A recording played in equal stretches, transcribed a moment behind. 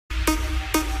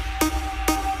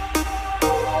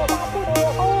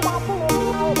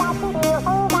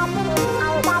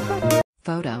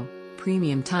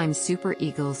Premium Times Super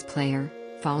Eagles player,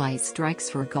 Falai strikes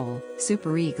for goal.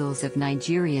 Super Eagles of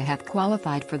Nigeria have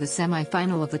qualified for the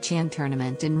semi-final of the CHAN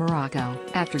tournament in Morocco.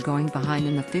 After going behind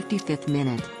in the 55th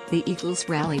minute, the Eagles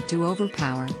rallied to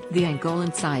overpower the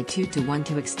Angolan side 2-1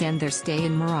 to extend their stay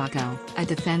in Morocco. A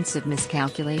defensive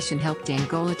miscalculation helped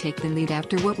Angola take the lead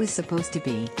after what was supposed to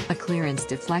be a clearance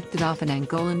deflected off an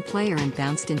Angolan player and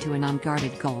bounced into an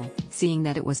unguarded goal. Seeing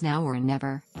that it was now or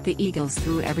never, the Eagles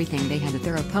threw everything they had at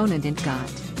their opponent and got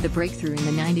the breakthrough in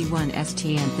the 91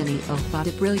 St. Anthony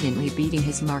Ofada brilliantly beating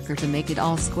his marker to make it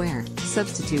all square.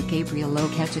 Substitute Gabriel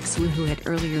Okechukwu, who had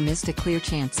earlier missed a clear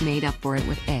chance, made up for it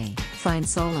with a fine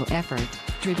solo effort,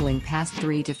 dribbling past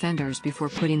 3 defenders before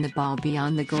putting the ball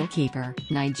beyond the goalkeeper.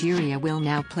 Nigeria will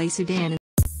now play Sudan